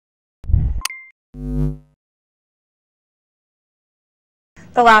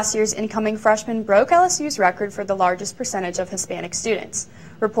The last year's incoming freshmen broke LSU's record for the largest percentage of Hispanic students.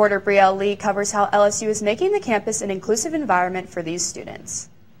 Reporter Brielle Lee covers how LSU is making the campus an inclusive environment for these students.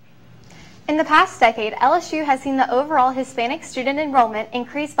 In the past decade, LSU has seen the overall Hispanic student enrollment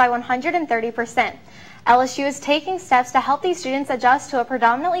increase by 130%. LSU is taking steps to help these students adjust to a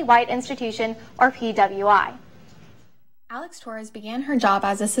predominantly white institution, or PWI. Alex Torres began her job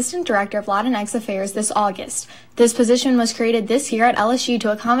as Assistant Director of Latinx Affairs this August. This position was created this year at LSU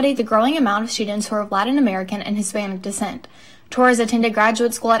to accommodate the growing amount of students who are of Latin American and Hispanic descent. Torres attended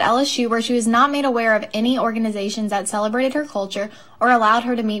graduate school at LSU, where she was not made aware of any organizations that celebrated her culture or allowed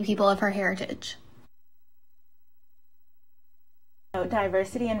her to meet people of her heritage.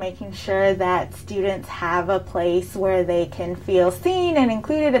 Diversity and making sure that students have a place where they can feel seen and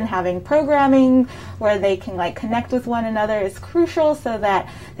included, and having programming where they can connect with one another is crucial so that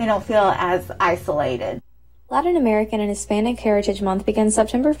they don't feel as isolated. Latin American and Hispanic Heritage Month begins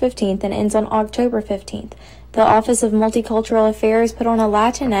September 15th and ends on October 15th. The Office of Multicultural Affairs put on a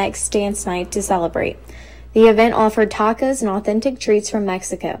Latinx dance night to celebrate. The event offered tacos and authentic treats from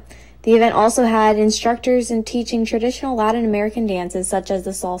Mexico. The event also had instructors in teaching traditional Latin American dances such as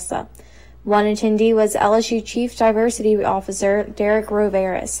the salsa. One attendee was LSU Chief Diversity Officer Derek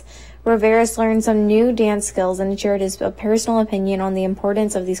Roveras. Roveras learned some new dance skills and shared his personal opinion on the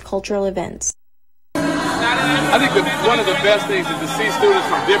importance of these cultural events. I think one of the best things is to see students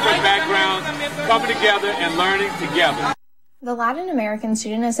from different backgrounds coming together and learning together. The Latin American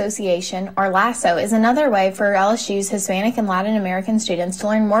Student Association, or LASO, is another way for LSU's Hispanic and Latin American students to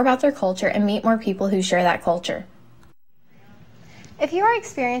learn more about their culture and meet more people who share that culture. If you are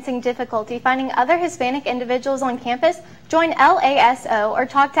experiencing difficulty finding other Hispanic individuals on campus, join LASO or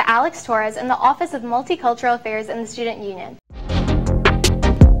talk to Alex Torres in the Office of Multicultural Affairs in the Student Union.